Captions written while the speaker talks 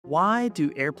Why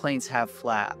do airplanes have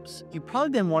flaps? You've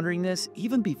probably been wondering this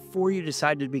even before you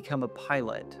decided to become a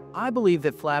pilot. I believe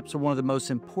that flaps are one of the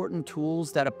most important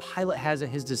tools that a pilot has at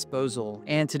his disposal.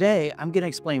 And today, I'm going to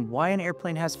explain why an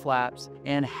airplane has flaps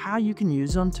and how you can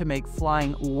use them to make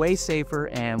flying way safer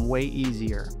and way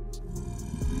easier.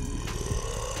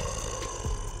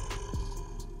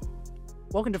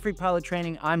 Welcome to Free Pilot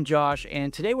Training. I'm Josh,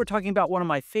 and today we're talking about one of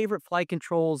my favorite flight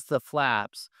controls, the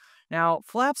flaps. Now,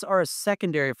 flaps are a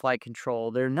secondary flight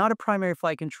control. They're not a primary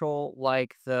flight control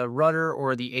like the rudder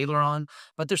or the aileron,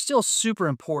 but they're still super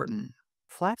important.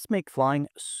 Flaps make flying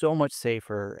so much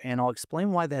safer, and I'll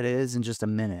explain why that is in just a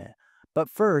minute. But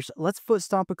first, let's foot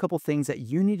stomp a couple things that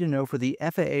you need to know for the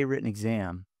FAA written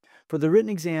exam. For the written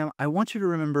exam, I want you to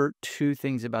remember two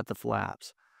things about the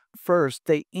flaps. First,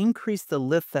 they increase the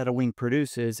lift that a wing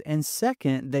produces, and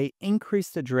second, they increase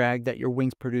the drag that your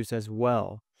wings produce as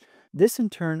well. This in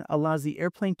turn allows the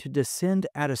airplane to descend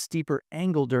at a steeper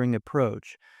angle during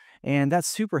approach. And that's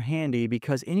super handy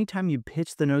because anytime you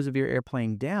pitch the nose of your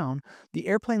airplane down, the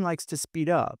airplane likes to speed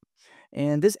up.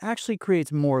 And this actually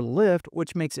creates more lift,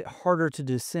 which makes it harder to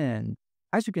descend.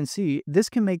 As you can see, this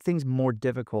can make things more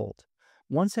difficult.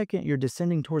 One second you're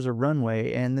descending towards a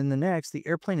runway, and then the next, the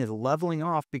airplane is leveling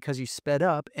off because you sped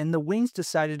up and the wings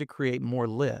decided to create more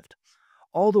lift.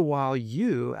 All the while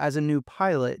you, as a new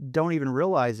pilot, don't even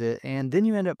realize it, and then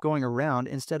you end up going around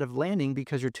instead of landing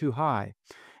because you're too high.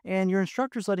 And your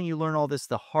instructor's letting you learn all this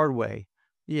the hard way.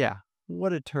 Yeah,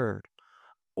 what a turd.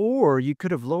 Or you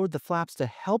could have lowered the flaps to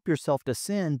help yourself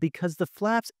descend because the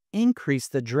flaps increase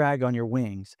the drag on your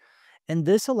wings. And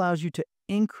this allows you to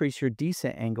increase your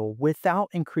descent angle without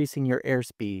increasing your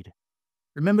airspeed.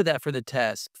 Remember that for the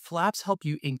test. Flaps help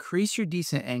you increase your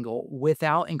descent angle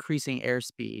without increasing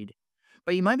airspeed.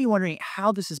 But you might be wondering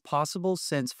how this is possible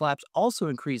since flaps also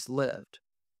increase lift.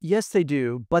 Yes, they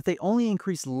do, but they only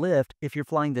increase lift if you're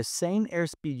flying the same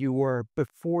airspeed you were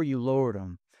before you lowered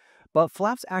them. But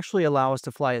flaps actually allow us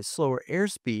to fly at slower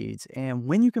airspeeds, and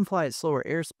when you can fly at slower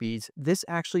airspeeds, this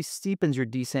actually steepens your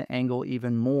descent angle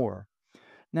even more.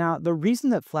 Now, the reason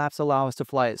that flaps allow us to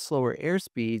fly at slower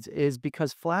airspeeds is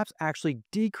because flaps actually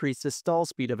decrease the stall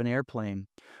speed of an airplane,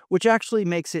 which actually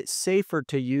makes it safer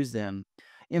to use them.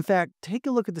 In fact, take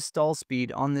a look at the stall speed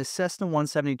on this Cessna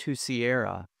 172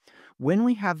 Sierra. When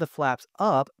we have the flaps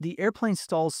up, the airplane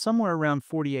stalls somewhere around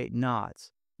 48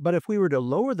 knots. But if we were to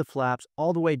lower the flaps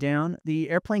all the way down, the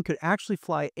airplane could actually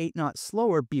fly 8 knots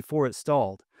slower before it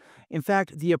stalled. In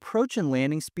fact, the approach and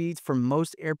landing speeds for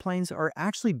most airplanes are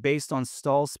actually based on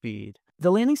stall speed.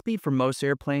 The landing speed for most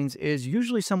airplanes is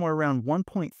usually somewhere around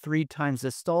 1.3 times the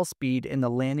stall speed in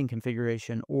the landing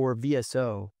configuration, or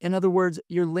VSO. In other words,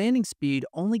 your landing speed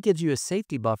only gives you a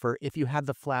safety buffer if you have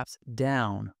the flaps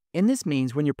down. And this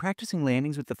means when you're practicing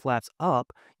landings with the flaps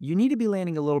up, you need to be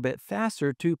landing a little bit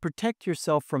faster to protect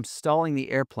yourself from stalling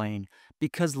the airplane,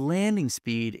 because landing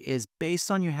speed is based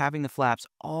on you having the flaps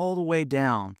all the way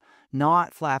down,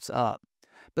 not flaps up.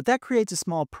 But that creates a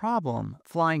small problem.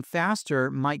 Flying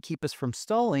faster might keep us from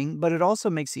stalling, but it also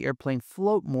makes the airplane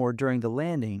float more during the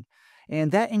landing,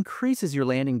 and that increases your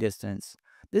landing distance.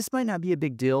 This might not be a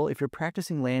big deal if you're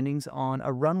practicing landings on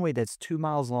a runway that's 2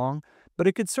 miles long, but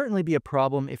it could certainly be a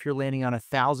problem if you're landing on a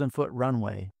 1,000-foot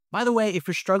runway. By the way, if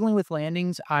you're struggling with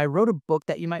landings, I wrote a book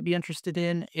that you might be interested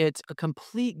in. It's a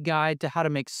complete guide to how to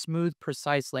make smooth,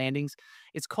 precise landings.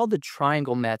 It's called the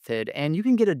Triangle Method, and you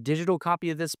can get a digital copy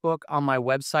of this book on my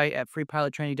website at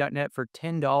freepilottraining.net for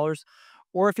 $10.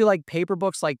 Or if you like paper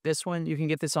books like this one, you can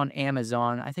get this on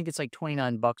Amazon. I think it's like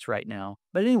 29 bucks right now.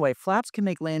 But anyway, flaps can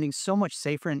make landings so much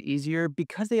safer and easier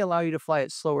because they allow you to fly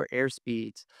at slower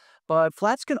airspeeds. But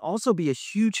flaps can also be a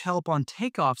huge help on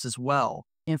takeoffs as well.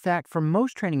 In fact, for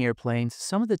most training airplanes,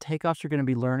 some of the takeoffs you're going to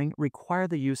be learning require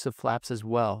the use of flaps as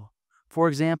well. For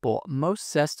example,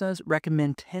 most Cessnas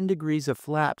recommend 10 degrees of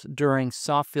flaps during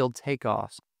soft-field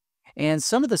takeoffs. And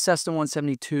some of the Cessna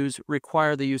 172s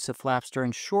require the use of flaps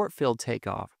during short-field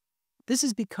takeoff. This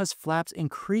is because flaps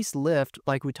increase lift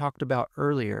like we talked about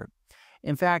earlier.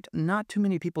 In fact, not too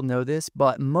many people know this,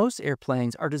 but most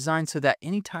airplanes are designed so that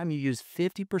anytime you use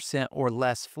 50% or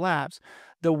less flaps,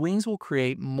 the wings will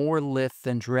create more lift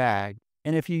than drag.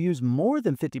 And if you use more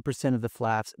than 50% of the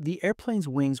flaps, the airplane's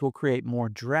wings will create more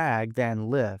drag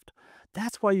than lift.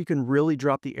 That's why you can really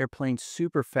drop the airplane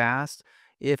super fast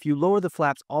if you lower the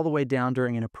flaps all the way down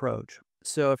during an approach.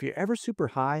 So if you're ever super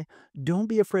high, don't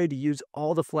be afraid to use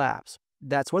all the flaps.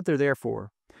 That's what they're there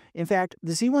for. In fact,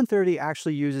 the C-130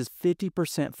 actually uses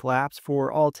 50% flaps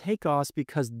for all takeoffs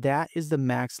because that is the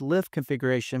max lift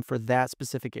configuration for that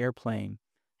specific airplane.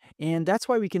 And that's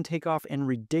why we can take off in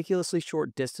ridiculously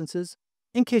short distances,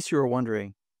 in case you were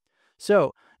wondering.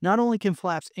 So, Not only can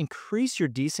flaps increase your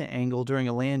descent angle during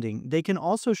a landing, they can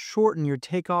also shorten your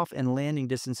takeoff and landing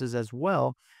distances as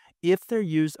well if they're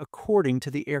used according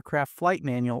to the aircraft flight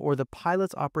manual or the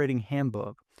pilot's operating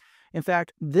handbook. In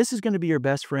fact, this is going to be your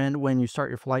best friend when you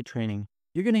start your flight training.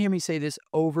 You're going to hear me say this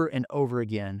over and over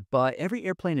again, but every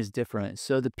airplane is different,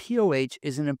 so the POH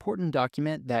is an important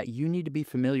document that you need to be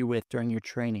familiar with during your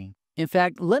training. In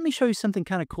fact, let me show you something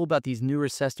kind of cool about these newer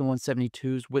Cessna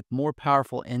 172s with more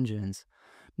powerful engines.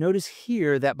 Notice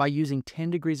here that by using 10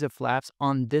 degrees of flaps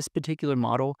on this particular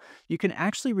model, you can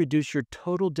actually reduce your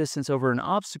total distance over an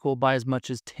obstacle by as much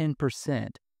as 10%.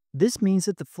 This means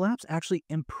that the flaps actually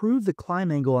improve the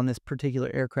climb angle on this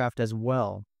particular aircraft as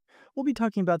well. We'll be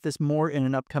talking about this more in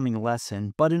an upcoming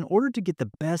lesson, but in order to get the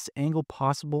best angle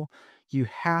possible, you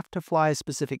have to fly a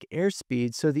specific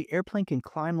airspeed so the airplane can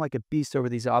climb like a beast over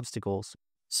these obstacles.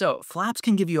 So, flaps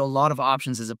can give you a lot of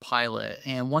options as a pilot,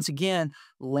 and once again,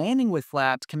 landing with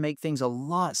flaps can make things a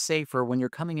lot safer when you're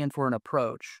coming in for an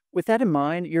approach. With that in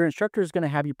mind, your instructor is going to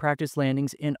have you practice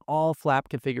landings in all flap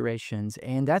configurations,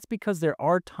 and that's because there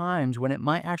are times when it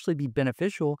might actually be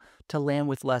beneficial to land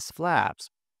with less flaps.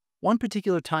 One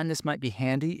particular time this might be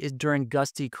handy is during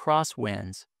gusty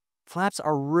crosswinds. Flaps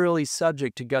are really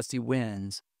subject to gusty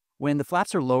winds. When the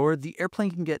flaps are lowered, the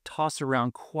airplane can get tossed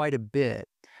around quite a bit.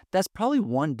 That's probably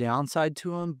one downside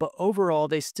to them, but overall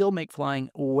they still make flying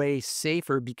way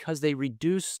safer because they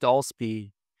reduce stall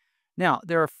speed. Now,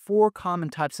 there are 4 common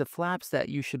types of flaps that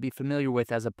you should be familiar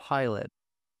with as a pilot.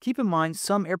 Keep in mind,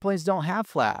 some airplanes don't have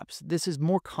flaps. This is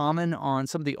more common on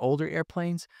some of the older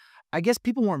airplanes. I guess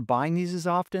people weren't buying these as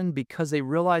often because they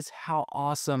realized how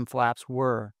awesome flaps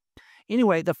were.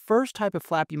 Anyway, the first type of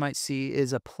flap you might see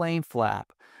is a plain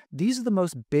flap. These are the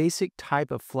most basic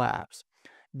type of flaps.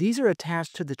 These are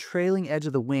attached to the trailing edge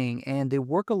of the wing, and they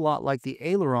work a lot like the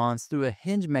ailerons through a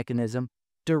hinge mechanism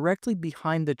directly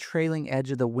behind the trailing edge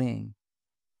of the wing.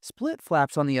 Split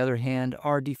flaps, on the other hand,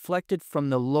 are deflected from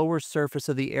the lower surface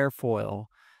of the airfoil.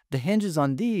 The hinges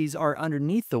on these are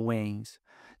underneath the wings.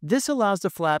 This allows the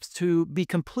flaps to be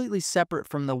completely separate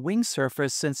from the wing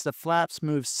surface since the flaps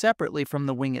move separately from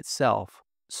the wing itself.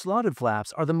 Slotted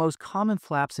flaps are the most common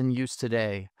flaps in use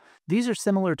today. These are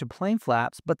similar to plain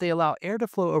flaps, but they allow air to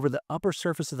flow over the upper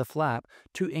surface of the flap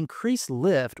to increase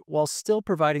lift while still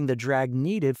providing the drag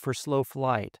needed for slow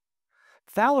flight.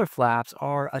 Fowler flaps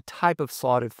are a type of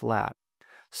slotted flap.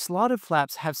 Slotted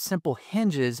flaps have simple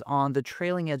hinges on the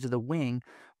trailing edge of the wing,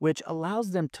 which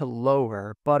allows them to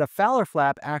lower, but a Fowler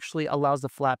flap actually allows the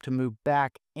flap to move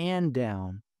back and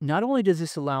down. Not only does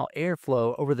this allow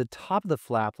airflow over the top of the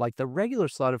flap like the regular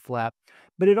slotted flap,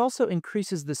 but it also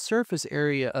increases the surface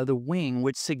area of the wing,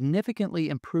 which significantly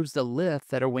improves the lift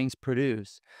that our wings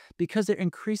produce, because they're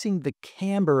increasing the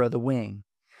camber of the wing.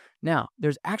 Now,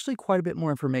 there's actually quite a bit more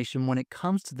information when it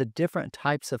comes to the different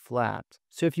types of flaps.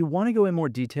 So if you want to go in more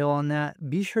detail on that,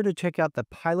 be sure to check out the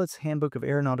Pilot's Handbook of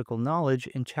Aeronautical Knowledge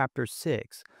in Chapter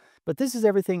 6. But this is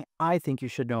everything I think you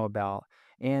should know about,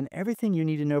 and everything you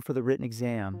need to know for the written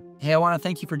exam. Hey, I want to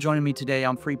thank you for joining me today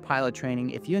on Free Pilot Training.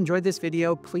 If you enjoyed this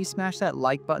video, please smash that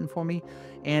like button for me.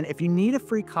 And if you need a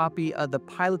free copy of the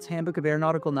Pilot's Handbook of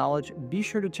Aeronautical Knowledge, be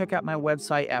sure to check out my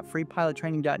website at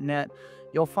freepilottraining.net.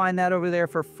 You'll find that over there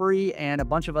for free and a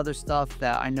bunch of other stuff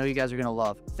that I know you guys are going to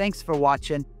love. Thanks for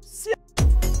watching. See ya.